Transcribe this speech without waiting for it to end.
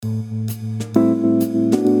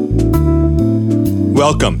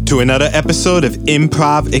Welcome to another episode of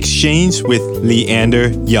Improv Exchange with Leander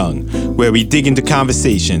Young, where we dig into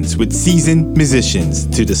conversations with seasoned musicians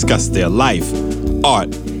to discuss their life,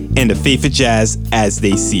 art, and the faith of jazz as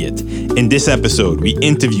they see it. In this episode, we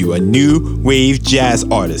interview a new wave jazz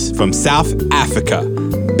artist from South Africa,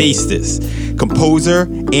 bassist, composer,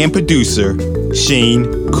 and producer,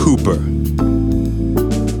 Shane Cooper.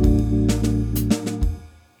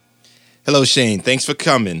 Hello, Shane. Thanks for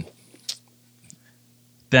coming.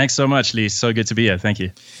 Thanks so much, Lee. So good to be here. Thank you.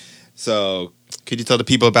 So, could you tell the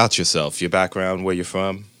people about yourself, your background, where you're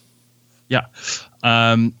from? Yeah.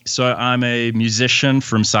 So I'm a musician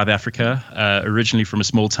from South Africa, originally from a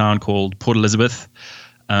small town called Port Elizabeth.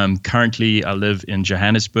 Currently, I live in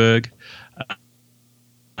Johannesburg.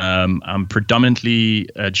 I'm predominantly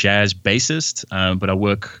a jazz bassist, but I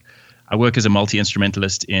work as a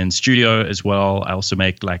multi-instrumentalist in studio as well. I also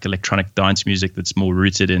make like electronic dance music that's more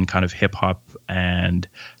rooted in kind of hip hop and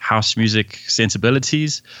house music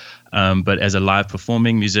sensibilities. But as a live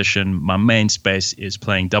performing musician, my main space is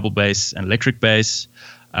playing double bass and electric bass,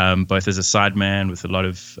 both as a sideman with a lot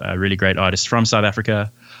of really great artists from South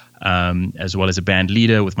Africa, as well as a band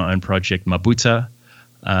leader with my own project, Mabuta.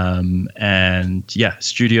 And yeah,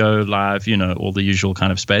 studio, live, all the usual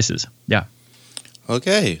kind of spaces. Yeah.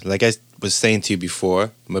 Okay, like I was saying to you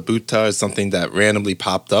before, Mabuta is something that randomly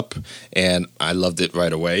popped up, and I loved it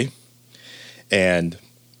right away. And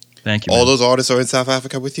thank you. All those artists are in South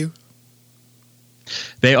Africa with you?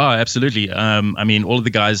 They are, absolutely. All of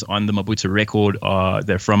the guys on the Mabuta record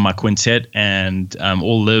they're from my quintet, and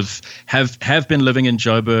all have been living in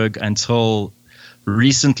Joburg until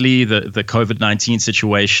recently. The COVID-19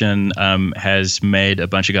 situation has made a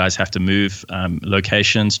bunch of guys have to move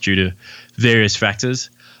locations due to various factors.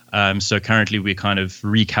 So currently we're kind of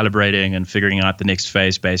recalibrating and figuring out the next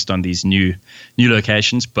phase based on these new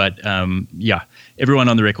locations. But everyone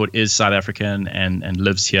on the record is South African and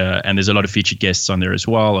lives here. And there's a lot of featured guests on there as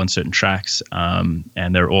well on certain tracks.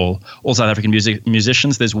 And they're all South African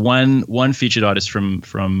musicians. There's one featured artist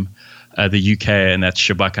from the UK, and that's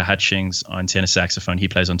Shabaka Hutchings on tenor saxophone. He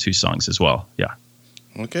plays on 2 songs as well. Yeah.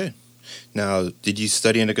 Okay. Now, did you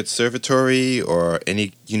study in a conservatory or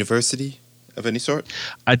any university of any sort?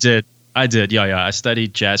 I did. Yeah. I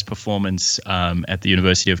studied jazz performance at the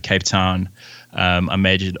University of Cape Town. I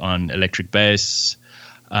majored on electric bass,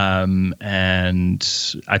 and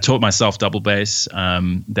I taught myself double bass.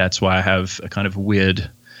 That's why I have a kind of weird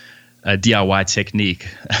DIY technique,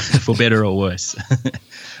 for better or worse.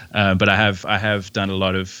 But I have done a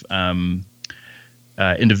lot of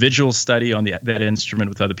individual study on that instrument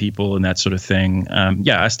with other people and that sort of thing.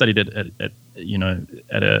 I studied it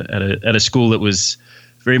at a school that was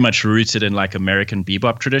very much rooted in like American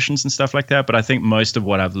bebop traditions and stuff like that. But I think most of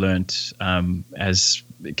what I've learned as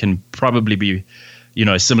can probably be,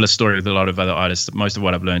 a similar story with a lot of other artists. Most of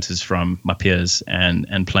what I've learned is from my peers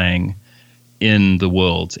and playing in the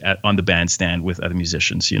world on the bandstand with other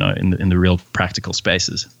musicians, in the real practical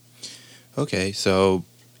spaces. Okay, so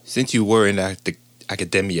since you were in the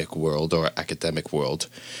academic world,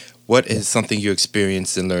 what is something you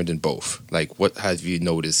experienced and learned in both? Like, what have you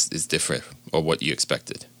noticed is different or what you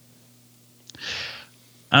expected?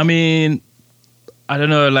 I mean, I don't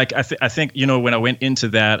know. Like, I think, when I went into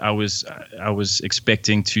that, I was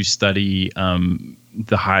expecting to study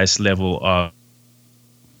the highest level of,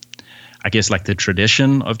 I guess, like the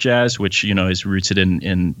tradition of jazz, which, is rooted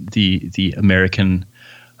in the American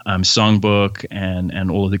songbook and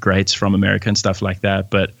all of the greats from America and stuff like that.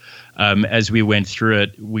 But as we went through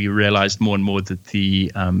it, we realized more and more that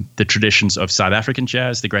the traditions of South African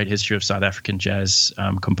jazz, the great history of South African jazz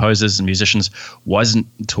composers and musicians, wasn't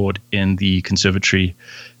taught in the conservatory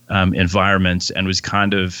environment and was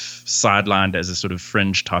kind of sidelined as a sort of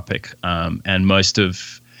fringe topic. And most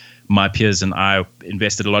of my peers and I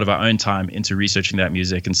invested a lot of our own time into researching that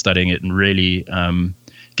music and studying it and really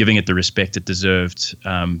giving it the respect it deserved,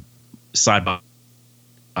 side by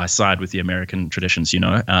side with the American traditions,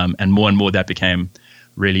 and more that became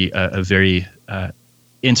really a very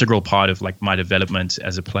integral part of like my development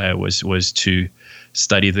as a player was to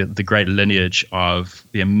study the great lineage of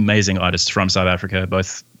the amazing artists from South Africa,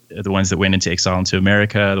 both the ones that went into exile into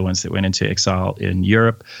America, the ones that went into exile in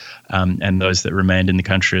Europe, and those that remained in the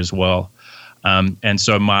country as well. And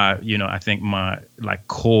so I think my like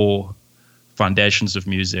core foundations of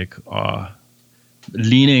music are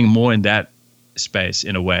leaning more in that space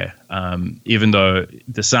in a way, even though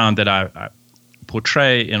the sound that I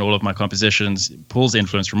portray in all of my compositions pulls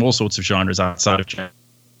influence from all sorts of genres outside of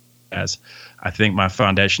jazz. I think my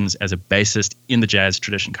foundations as a bassist in the jazz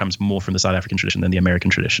tradition comes more from the South African tradition than the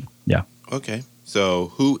American tradition. Yeah. Okay.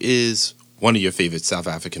 So who is one of your favorite South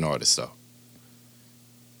African artists, though?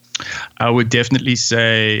 I would definitely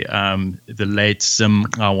say the late Sim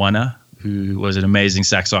Awana, who was an amazing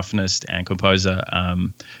saxophonist and composer,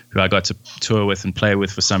 who I got to tour with and play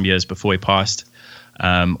with for some years before he passed.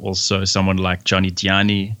 Also someone like Johnny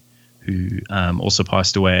Diani, who also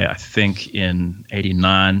passed away, I think, in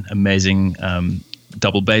 '89. Amazing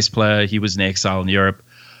double bass player. He was in exile in Europe,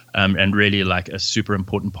 and really like a super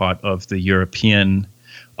important part of the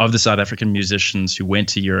South African musicians who went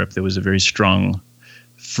to Europe. There was a very strong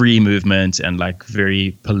free movement and like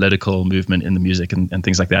very political movement in the music and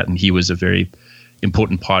things like that. And he was a very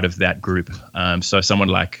important part of that group. So someone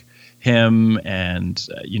like him and,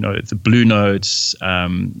 the Blue Notes,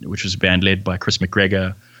 which was a band led by Chris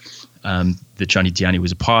McGregor, that Johnny Diani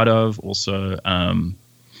was a part of. Also,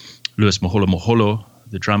 Louis Moholo,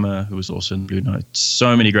 the drummer, who was also in Blue Notes.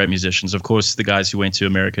 So many great musicians. Of course, the guys who went to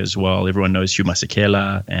America as well. Everyone knows Hugh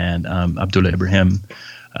Masekela and Abdullah Ibrahim.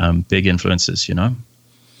 Big influences,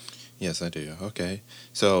 Yes, I do. Okay.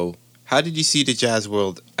 So how did you see the jazz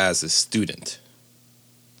world as a student?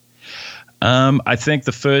 I think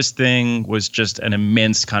the first thing was just an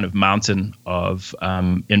immense kind of mountain of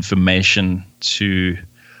information to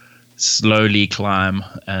slowly climb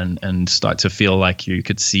and start to feel like you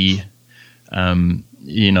could see,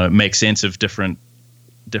 make sense of different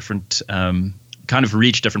kind of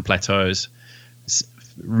reach different plateaus,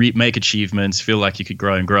 make achievements, feel like you could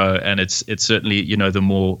grow and grow. And it's certainly, the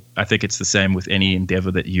more, I think it's the same with any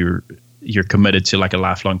endeavor that you're committed to, like a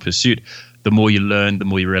lifelong pursuit. The more you learn, the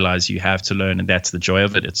more you realize you have to learn, and that's the joy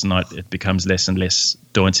of it. It becomes less and less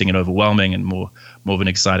daunting and overwhelming, and more of an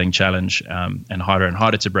exciting challenge, and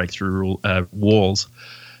harder to break through walls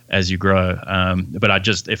as you grow. But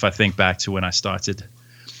if I think back to when I started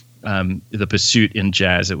the pursuit in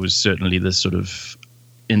jazz, it was certainly this sort of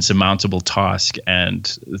insurmountable task.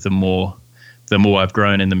 And the more I've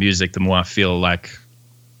grown in the music, the more I feel like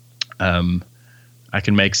I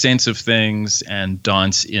can make sense of things and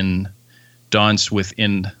dance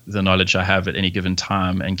within the knowledge I have at any given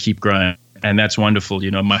time and keep growing. And that's wonderful.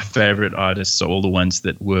 My favorite artists are all the ones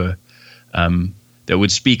that were that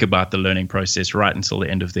would speak about the learning process right until the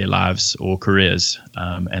end of their lives or careers.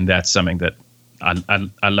 And that's something that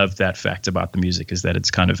I love, that fact about the music, is that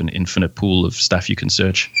it's kind of an infinite pool of stuff you can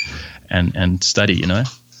search and study,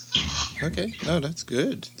 Okay, no, that's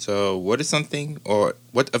good. So what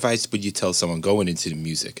advice would you tell someone going into the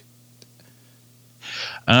music?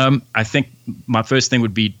 I think my first thing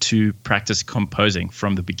would be to practice composing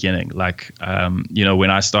from the beginning. Like,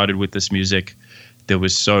 when I started with this music, there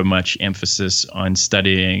was so much emphasis on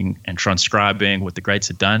studying and transcribing what the greats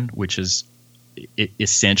had done, which is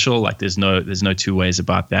essential. Like, there's no two ways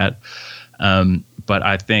about that. But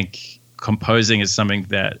I think composing is something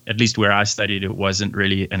that, at least where I studied, it wasn't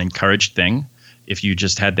really an encouraged thing. If you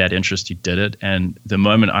just had that interest, you did it. And the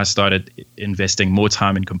moment I started investing more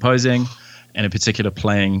time in composing, and in particular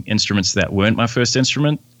playing instruments that weren't my first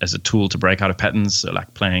instrument as a tool to break out of patterns, so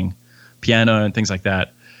like playing piano and things like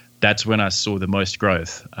that, that's when I saw the most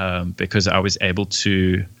growth, because I was able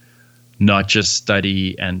to not just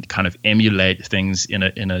study and kind of emulate things in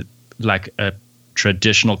a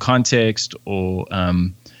traditional context, or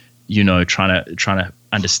trying to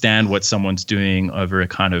understand what someone's doing over a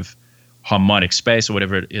kind of harmonic space or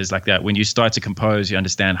whatever it is like that. When you start to compose, you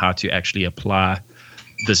understand how to actually apply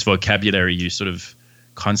this vocabulary you sort of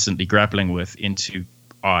constantly grappling with into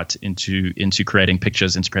art, into creating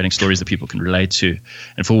pictures, into creating stories that people can relate to.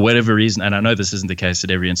 And for whatever reason, and I know this isn't the case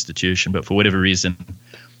at every institution, but for whatever reason,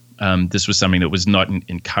 this was something that was not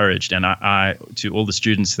encouraged. And I to all the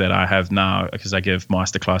students that I have now, because I give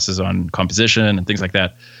master classes on composition and things like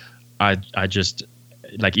that, I just,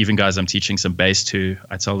 like, even guys I'm teaching some bass to,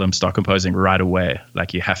 I tell them start composing right away.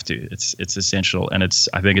 Like, you have to. It's essential, and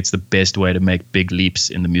I think it's the best way to make big leaps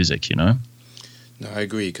in the music. No, I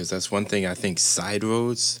agree, because that's one thing I think side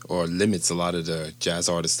roads or limits a lot of the jazz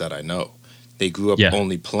artists that I know. They grew up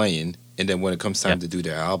only playing, and then when it comes time to do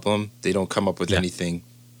their album, they don't come up with anything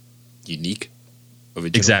unique,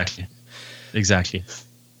 original. Exactly.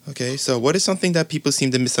 Okay, so what is something that people seem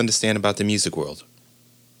to misunderstand about the music world?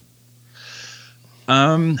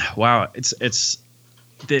 Wow, it's a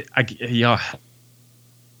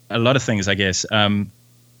lot of things, I guess.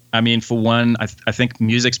 I mean, for one, I think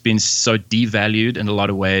music's been so devalued in a lot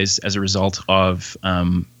of ways as a result of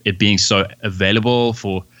it being so available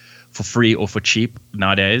for free or for cheap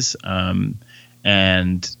nowadays.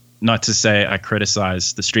 And not to say I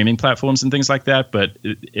criticize the streaming platforms and things like that, but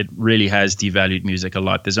it really has devalued music a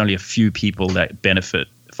lot. There's only a few people that benefit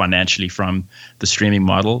financially from the streaming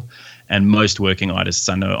model. and most working artists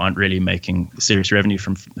I know aren't really making serious revenue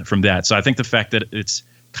from that. So I think the fact that it's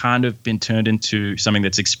kind of been turned into something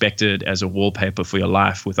that's expected as a wallpaper for your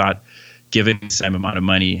life without giving the same amount of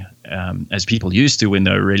money as people used to when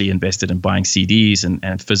they were really invested in buying CDs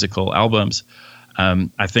and physical albums.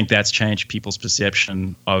 I think that's changed people's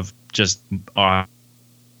perception of just art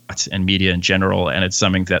and media in general, and it's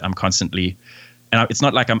something that I'm constantly, and it's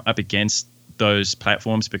not like I'm up against those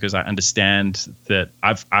platforms, because I understand that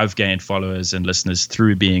I've gained followers and listeners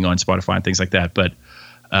through being on Spotify and things like that, but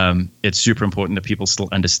it's super important that people still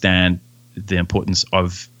understand the importance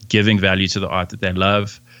of giving value to the art that they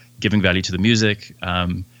love, giving value to the music,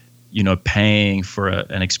 paying for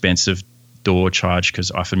an expensive door charge,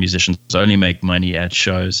 because often musicians only make money at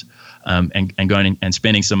shows, and going and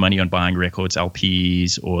spending some money on buying records,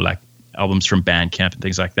 LPs, or like albums from Bandcamp and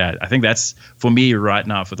things like that. I think that's, for me right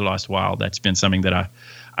now, for the last while, that's been something that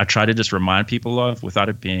I try to just remind people of without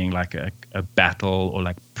it being like a battle or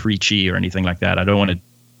like preachy or anything like that. I don't want to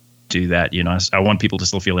do that. I want people to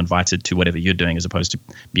still feel invited to whatever you're doing, as opposed to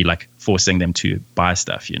be like forcing them to buy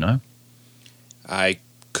stuff, I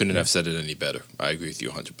couldn't have said it any better. I agree with you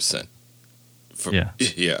 100%.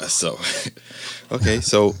 Yeah. So, okay.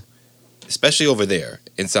 So, especially over there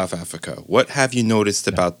in South Africa, what have you noticed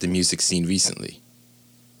about the music scene recently?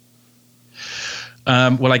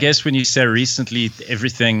 Well, I guess when you say recently,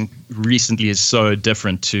 everything recently is so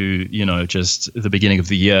different to, just the beginning of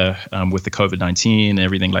the year with the COVID-19 and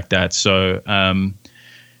everything like that. So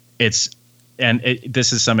this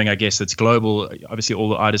is something, I guess, that's global. Obviously, all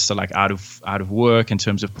the artists are like out of work in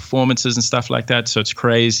terms of performances and stuff like that. So it's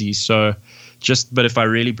crazy. So but if I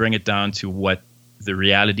really bring it down to what the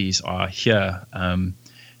realities are here,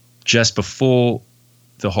 just before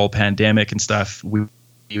the whole pandemic and stuff, we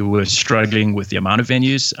were struggling with the amount of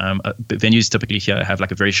venues. Venues typically here have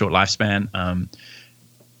like a very short lifespan,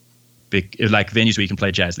 like venues where you can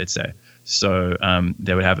play jazz, let's say. So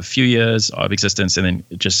they would have a few years of existence and then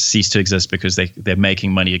just cease to exist, because they're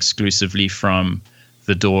making money exclusively from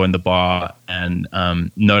the door and the bar, and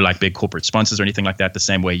no like big corporate sponsors or anything like that, the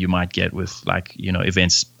same way you might get with like,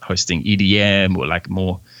 events hosting EDM or like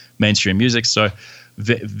more mainstream music. So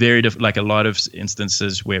very like a lot of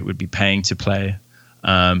instances where it would be paying to play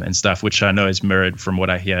and stuff, which I know is mirrored from what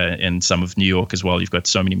I hear in some of New York as well. You've got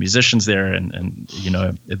so many musicians there, and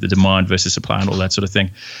the demand versus supply and all that sort of thing.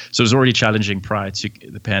 So it was already challenging prior to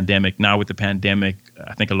the pandemic. Now with the pandemic,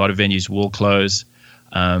 I think a lot of venues will close.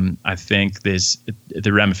 I think there's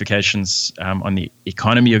the ramifications on the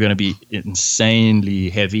economy are going to be insanely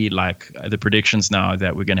heavy. Like the predictions now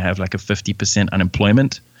that we're going to have like a 50%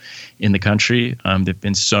 unemployment in the country. There've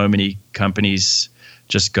been so many companies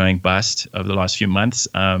just going bust over the last few months,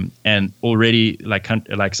 and already like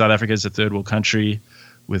South Africa is a third world country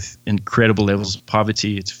with incredible levels of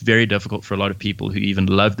poverty. It's very difficult for a lot of people who even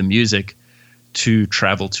love the music to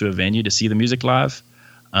travel to a venue to see the music live.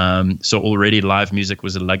 So already live music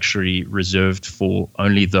was a luxury reserved for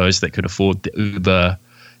only those that could afford the Uber,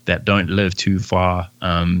 that don't live too far,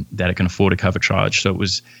 that it can afford a cover charge. So it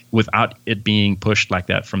was, without it being pushed like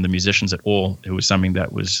that from the musicians at all, it was something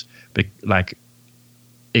that was like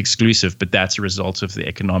exclusive. But that's a result of the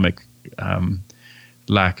economic,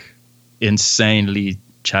 like insanely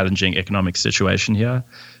challenging economic situation here.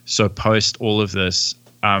 So post all of this,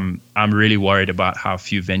 I'm really worried about how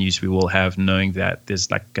few venues we will have, knowing that there's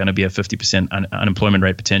like going to be a 50% unemployment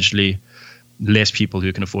rate, potentially less people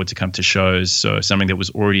who can afford to come to shows. So something that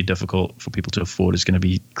was already difficult for people to afford is going to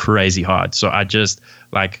be crazy hard. So I just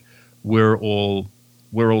like, we're all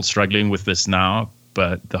struggling with this now,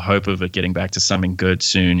 but the hope of it getting back to something good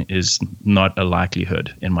soon is not a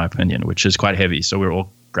likelihood, in my opinion, which is quite heavy. So we're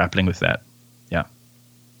all grappling with that. Yeah.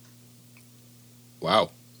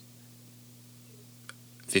 Wow.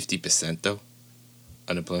 50% though,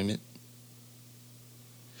 unemployment?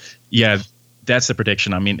 Yeah, that's the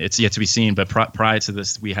prediction. I mean, it's yet to be seen, but prior to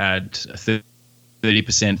this, we had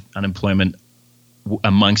 30% unemployment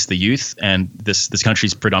amongst the youth, and this country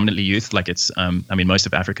is predominantly youth. Like it's, most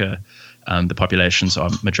of Africa, the populations are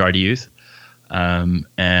majority youth. And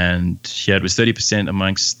yeah, it was 30%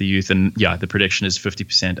 amongst the youth, and yeah, the prediction is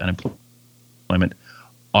 50% unemployment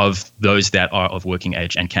of those that are of working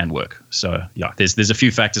age and can work. So yeah, there's a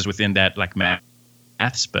few factors within that, like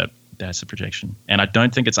maths, but that's a projection. And I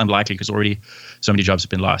don't think it's unlikely, because already so many jobs have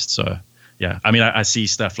been lost. So yeah, I mean, I see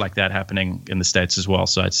stuff like that happening in the States as well.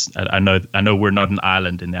 So I know we're not an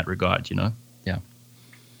island in that regard, Yeah.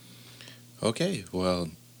 Okay, well,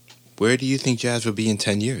 where do you think jazz will be in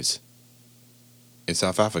 10 years in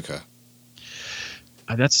South Africa?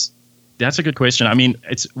 That's a good question. I mean,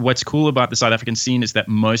 what's cool about the South African scene is that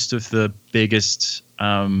most of the biggest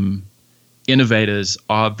innovators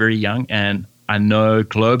are very young, and I know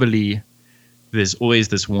globally there's always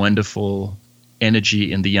this wonderful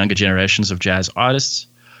energy in the younger generations of jazz artists,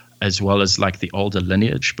 as well as like the older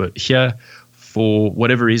lineage. But here, for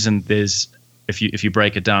whatever reason, there's, if you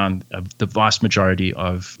break it down, the vast majority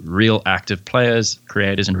of real active players,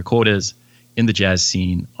 creators, and recorders in the jazz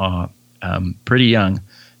scene are pretty young.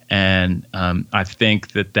 And I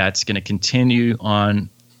think that that's going to continue on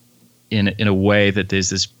in a way that there's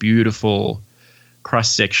this beautiful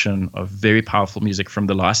cross-section of very powerful music from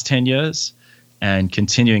the last 10 years and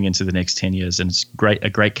continuing into the next 10 years. And it's a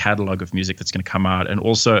great catalog of music that's going to come out. And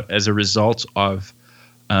also as a result of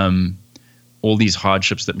all these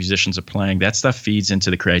hardships that musicians are playing, that stuff feeds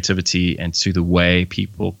into the creativity and to the way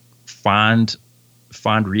people find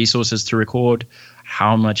resources to record,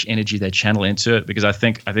 how much energy they channel into it. Because I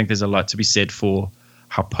think there's a lot to be said for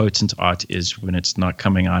how potent art is when it's not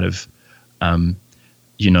coming out of,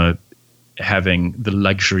 having the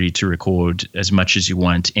luxury to record as much as you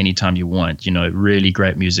want, anytime you want. Really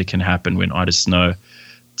great music can happen when artists know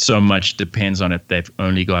so much depends on it. They've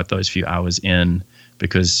only got those few hours in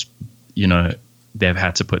because, they've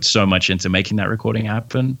had to put so much into making that recording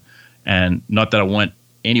happen. And not that I want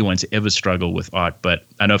anyone to ever struggle with art, but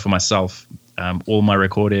I know for myself, all my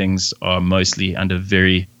recordings are mostly under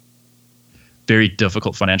very, very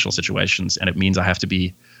difficult financial situations. And it means I have to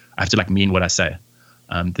mean what I say.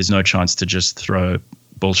 There's no chance to just throw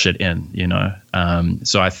bullshit in,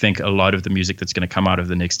 So I think a lot of the music that's going to come out of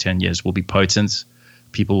the next 10 years will be potent.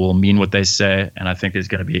 People will mean what they say. And I think there's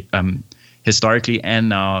going to be, historically and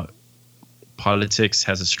now, politics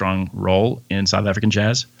has a strong role in South African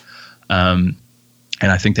jazz. And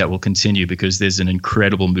I think that will continue because there's an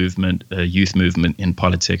incredible movement, a youth movement in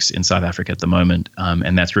politics in South Africa at the moment.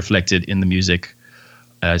 And that's reflected in the music,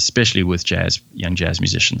 especially with young jazz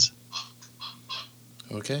musicians.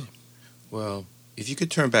 Okay. Well, if you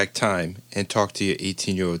could turn back time and talk to your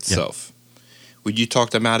 18-year-old self, would you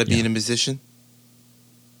talk them out of being a musician?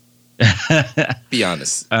 Be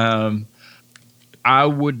honest. I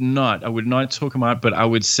would not talk them out, but I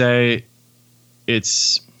would say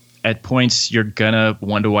it's at points you're going to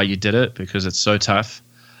wonder why you did it because it's so tough.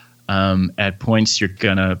 At points you're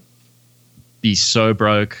going to be so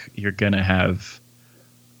broke. You're going to have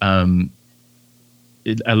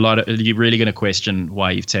you're really going to question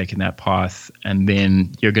why you've taken that path. And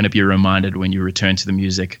then you're going to be reminded when you return to the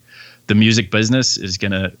music business is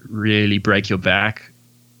going to really break your back,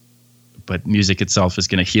 but music itself is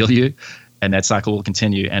going to heal you. And that cycle will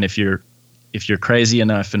continue. And if you're crazy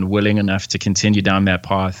enough and willing enough to continue down that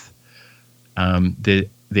path, there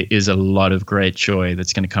is a lot of great joy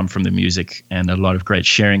that's going to come from the music and a lot of great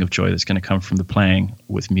sharing of joy that's going to come from the playing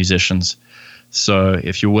with musicians. So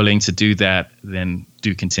if you're willing to do that, then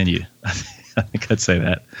do continue. I think I'd say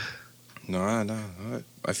that. No,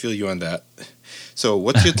 I feel you on that. So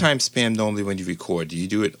what's your time span normally when you record? Do you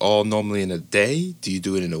do it all normally in a day? Do you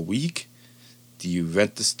do it in a week? Do you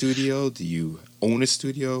rent the studio? Do you own a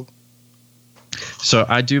studio? So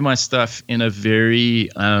I do my stuff in a very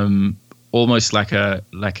almost like a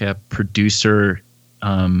producer,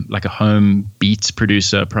 like a home beats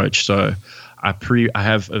producer approach. So I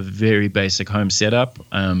have a very basic home setup.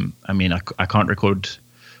 I can't record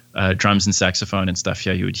drums and saxophone and stuff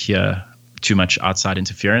here. You would hear too much outside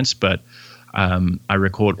interference, but I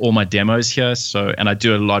record all my demos here. And I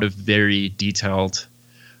do a lot of very detailed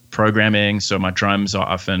programming. So my drums are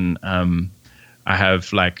often, I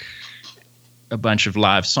have like a bunch of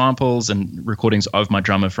live samples and recordings of my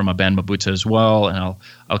drummer from my band Mabuta as well. And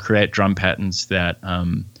I'll create drum patterns that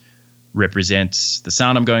represent the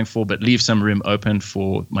sound I'm going for, but leave some room open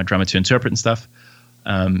for my drummer to interpret and stuff.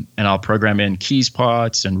 And I'll program in keys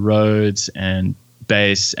parts and Rhodes and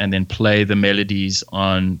bass and then play the melodies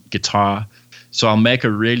on guitar. So I'll make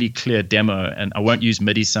a really clear demo and I won't use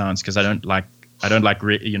MIDI sounds because I don't like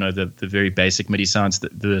the very basic MIDI sounds.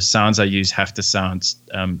 The sounds I use have to sound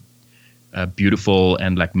beautiful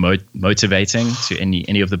and like motivating to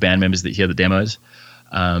any of the band members that hear the demos.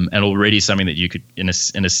 And already something that you could, in a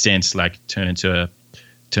sense, like turn into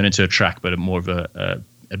a track, but more of a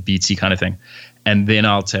beatsy kind of thing. And then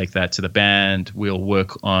I'll take that to the band. We'll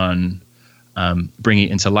work on bringing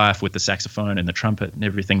it into life with the saxophone and the trumpet and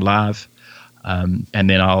everything live. And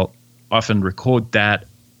then I'll often record that.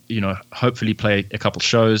 Hopefully play a couple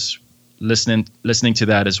shows, listening to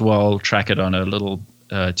that as well, track it on a little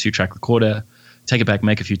 2-track recorder, take it back,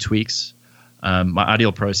 make a few tweaks. My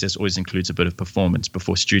ideal process always includes a bit of performance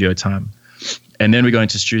before studio time. And then we go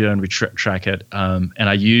into studio and we track it. And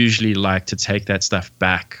I usually like to take that stuff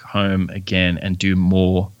back home again and do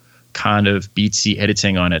more kind of beatsy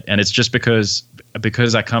editing on it. And it's just because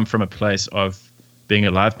because I come from a place of being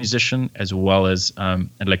a live musician as well as an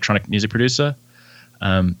electronic music producer,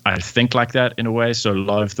 I think like that in a way. So a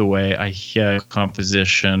lot of the way I hear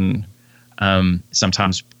composition,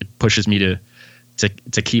 sometimes it pushes me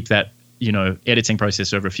to keep that, editing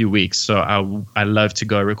process over a few weeks. So I love to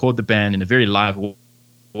go record the band in a very live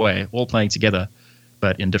way, all playing together,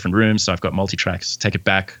 but in different rooms. So I've got multi-tracks, take it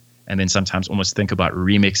back, and then sometimes almost think about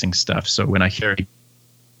remixing stuff. So when I hear it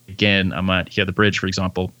again, I might hear the bridge, for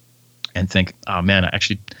example, and think, oh man,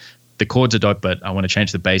 the chords are dope, but I want to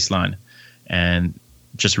change the bass line and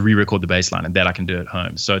just re-record the bass line, and that I can do at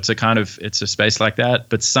home. So it's a space like that.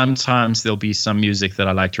 But sometimes there'll be some music that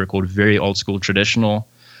I like to record very old school, traditional,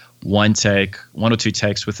 one or two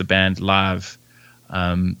takes with the band live,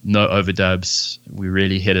 no overdubs. We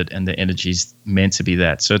really hit it, and the energy's meant to be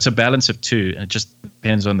that. So it's a balance of two, and it just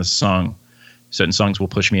depends on the song. Certain songs will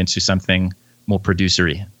push me into something more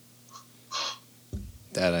producery.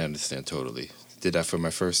 That I understand totally. Did that for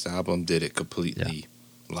my first album. Did it completely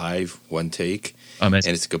live, one take, and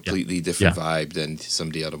it's a completely different vibe than some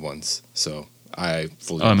of the other ones. So I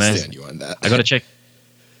fully understand you on that. I gotta check.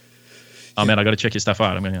 Oh man, I gotta check your stuff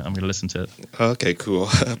out. I'm gonna listen to it. Okay, cool.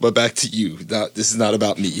 But back to you. Now, this is not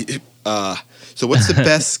about me. So what's the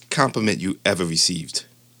best compliment you ever received?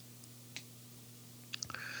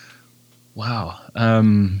 Wow.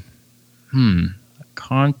 I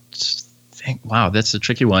can't think. Wow, that's a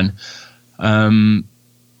tricky one.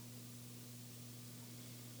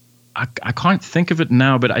 I can't think of it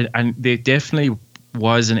now, but there definitely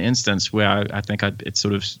was an instance where I think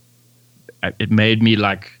it made me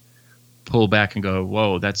like pull back and go,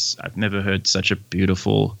 whoa, I've never heard such a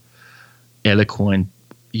beautiful, eloquent,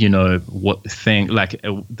 the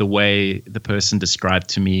way the person described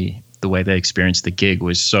to me the way they experienced the gig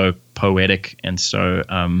was so poetic and so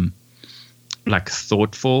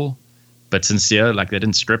thoughtful but sincere. Like they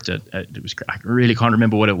didn't script it. I really can't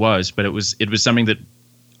remember what it was, but it was something that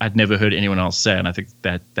I'd never heard anyone else say, and I think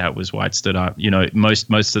that was why it stood out.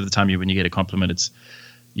 Most of the time when you get a compliment,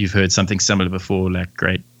 you've heard something similar before, like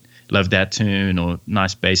great, love that tune, or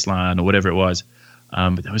nice bass line, or whatever it was.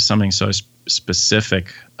 But there was something so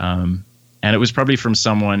specific, and it was probably from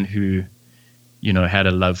someone who, had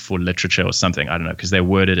a love for literature or something. I don't know, because they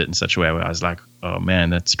worded it in such a way where I was like, oh man,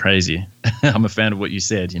 that's crazy. I'm a fan of what you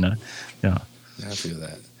said, Yeah. I feel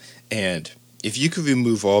that. And if you could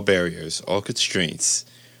remove all barriers, all constraints,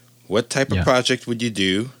 what type of project would you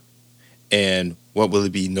do, and what will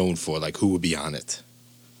it be known for? Like, who would be on it?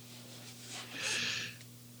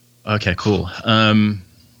 Okay, cool.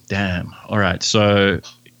 Damn. All right. So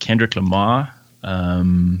Kendrick Lamar.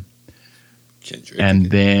 Kendrick. And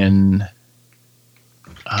then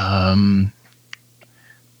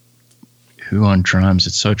who on drums?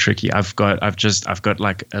 It's so tricky. I've got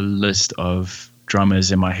like a list of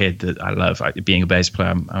drummers in my head that I love. Being a bass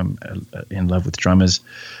player, I'm in love with drummers.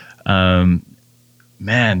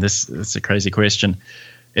 Man, this is a crazy question.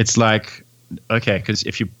 It's like, okay, because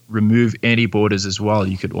if you remove any borders as well,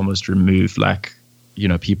 you could almost remove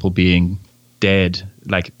people being dead,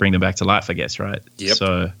 like bring them back to life, I guess, right? Yep.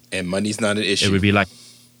 So, and money's not an issue. It would be like,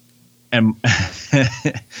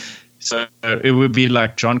 so it would be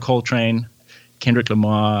like John Coltrane, Kendrick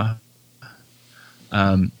Lamar,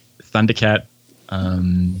 Thundercat.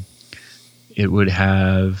 It would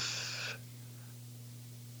have.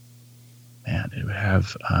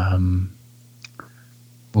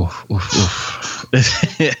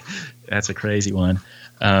 That's a crazy one.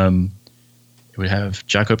 It would have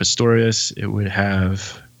Jaco Pastorius. It would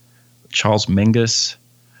have Charles Mingus.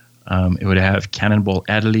 It would have Cannonball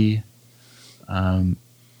Adderley.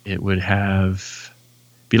 It would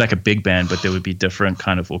be like a big band, but there would be different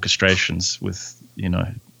kind of orchestrations with,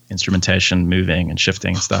 instrumentation moving and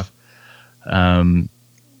shifting and stuff.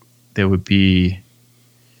 There would be,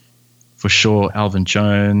 for sure, Alvin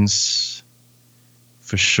Jones.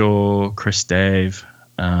 For sure, Chris Dave.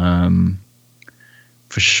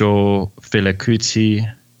 For sure, Fela Kuti.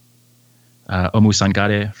 Oumou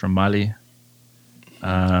Sangare from Mali.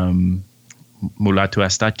 Mulatu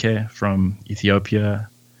Astatke from Ethiopia.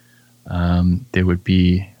 There would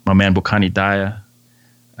be my man Bokani Daya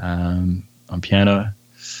on piano.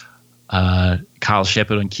 Kyle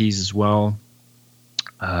Shepard on keys as well.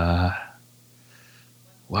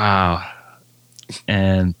 Wow.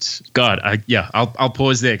 And God, I'll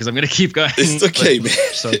pause there because I'm going to keep going. It's okay, man.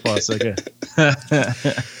 So far, so good.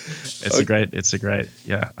 It's a great.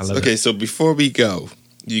 I love it. Okay, so before we go,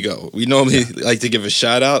 we normally like to give a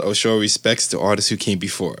shout out or show respects to artists who came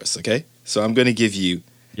before us. Okay, so I'm going to give you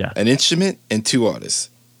an instrument and two artists.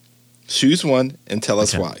 Choose one and tell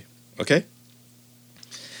us why. Okay.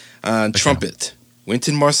 Trumpet,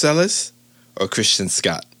 Wynton Marsalis or Christian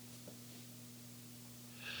Scott?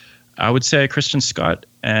 I would say Christian Scott,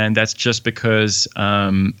 and that's just because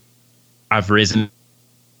I've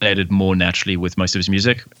resonated more naturally with most of his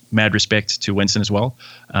music. Mad respect to Wynton as well,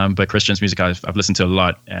 but Christian's music I've listened to a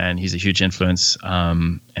lot, and he's a huge influence.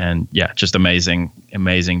 And yeah, just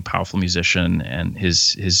amazing, powerful musician, and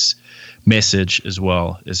his message as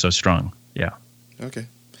well is so strong. Yeah. Okay.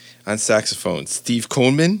 On saxophone, Steve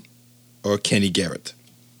Coleman or Kenny Garrett?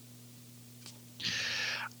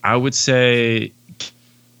 I would say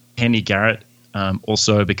Kenny Garrett,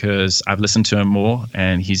 also because I've listened to him more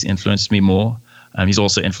and he's influenced me more. He's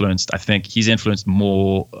also influenced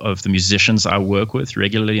more of the musicians I work with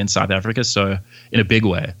regularly in South Africa, so in a big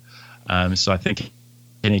way. So I think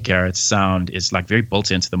Kenny Garrett's sound is like very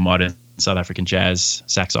built into the modern South African jazz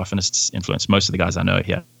saxophonists influence. Most of the guys I know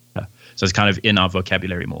here. So it's kind of in our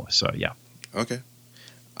vocabulary more. So yeah. Okay.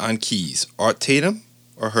 On keys, Art Tatum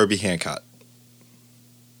or Herbie Hancock?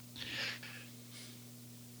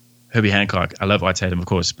 Herbie Hancock. I love Art Tatum, of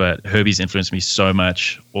course, but Herbie's influenced me so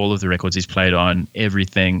much. All of the records he's played on,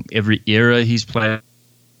 everything, every era he's played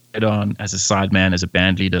on as a sideman, as a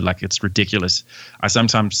band leader, like it's ridiculous. I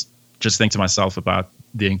sometimes just think to myself about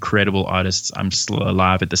the incredible artists I'm still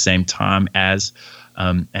alive at the same time as,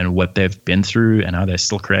 and what they've been through and how they're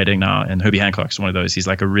still creating now. And Herbie Hancock's one of those. He's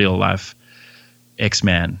like a real life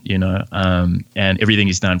X-Man, you know, and everything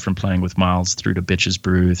he's done from playing with Miles through to Bitches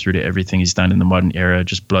Brew, through to everything he's done in the modern era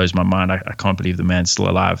just blows my mind. I can't believe the man's still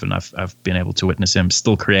alive, and I've been able to witness him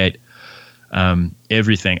still create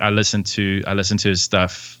everything. I listen to his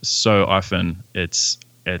stuff so often. It's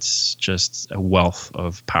just a wealth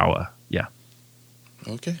of power. Yeah.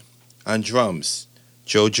 Okay. On drums,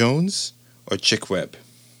 Joe Jones or Chick Webb?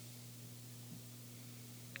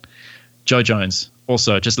 Joe Jones.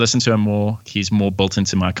 Also, just listen to him more. He's more built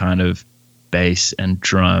into my kind of bass and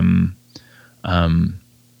drum.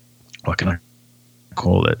 What can I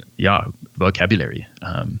call it? Yeah, vocabulary.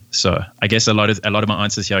 So I guess a lot of my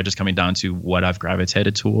answers here are just coming down to what I've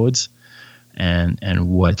gravitated towards, and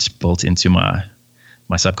what's built into my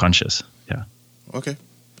subconscious. Yeah. Okay.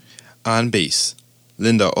 On bass,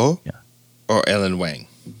 Linda O or Ellen Wang?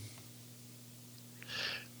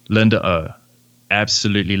 Linda O.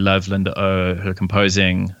 Absolutely love Linda O. Her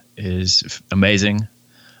composing is amazing.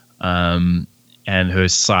 And her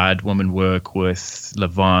side woman work with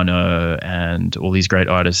Lavano and all these great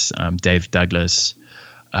artists, Dave Douglas,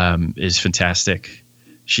 is fantastic.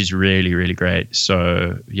 She's really, really great.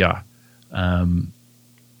 So yeah,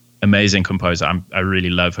 amazing composer. I really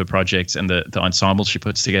love her projects and the ensemble she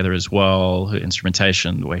puts together as well, her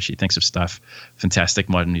instrumentation, the way she thinks of stuff. Fantastic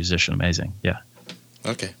modern musician, amazing. Yeah.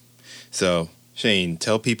 Okay. So Shane,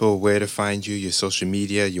 tell people where to find you, your social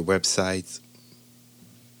media, your websites.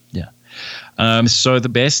 Yeah. So the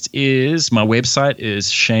best is my website is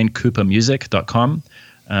shanecoopermusic.com.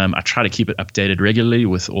 I try to keep it updated regularly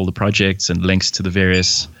with all the projects and links to the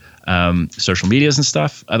various social medias and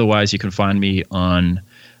stuff. Otherwise, you can find me on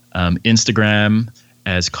Instagram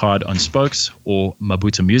as Card on Spokes or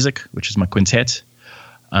Mabuta Music, which is my quintet,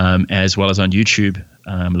 as well as on YouTube.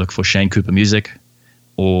 Look for Shane Cooper Music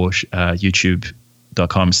or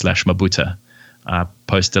youtube.com/Mabuta. I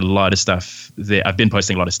posted a lot of stuff there. I've been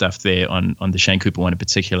posting a lot of stuff there on the Shane Cooper one in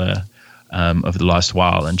particular over the last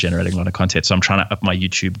while and generating a lot of content. So I'm trying to up my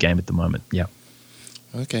YouTube game at the moment. Yeah.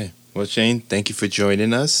 Okay. Well, Shane, thank you for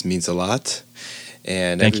joining us. It means a lot.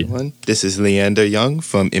 And thank everyone, you. This is Leander Young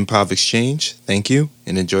from Improv Exchange. Thank you,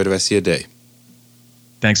 and enjoy the rest of your day.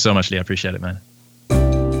 Thanks so much, Lee. I appreciate it, man.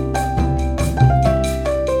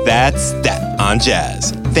 That's that on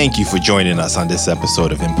jazz. Thank you for joining us on this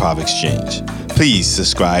episode of Improv Exchange. Please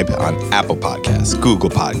subscribe on Apple Podcasts, Google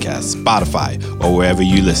Podcasts, Spotify, or wherever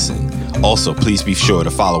you listen. Also, please be sure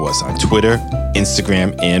to follow us on Twitter,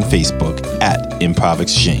 Instagram, and Facebook at Improv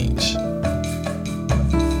Exchange.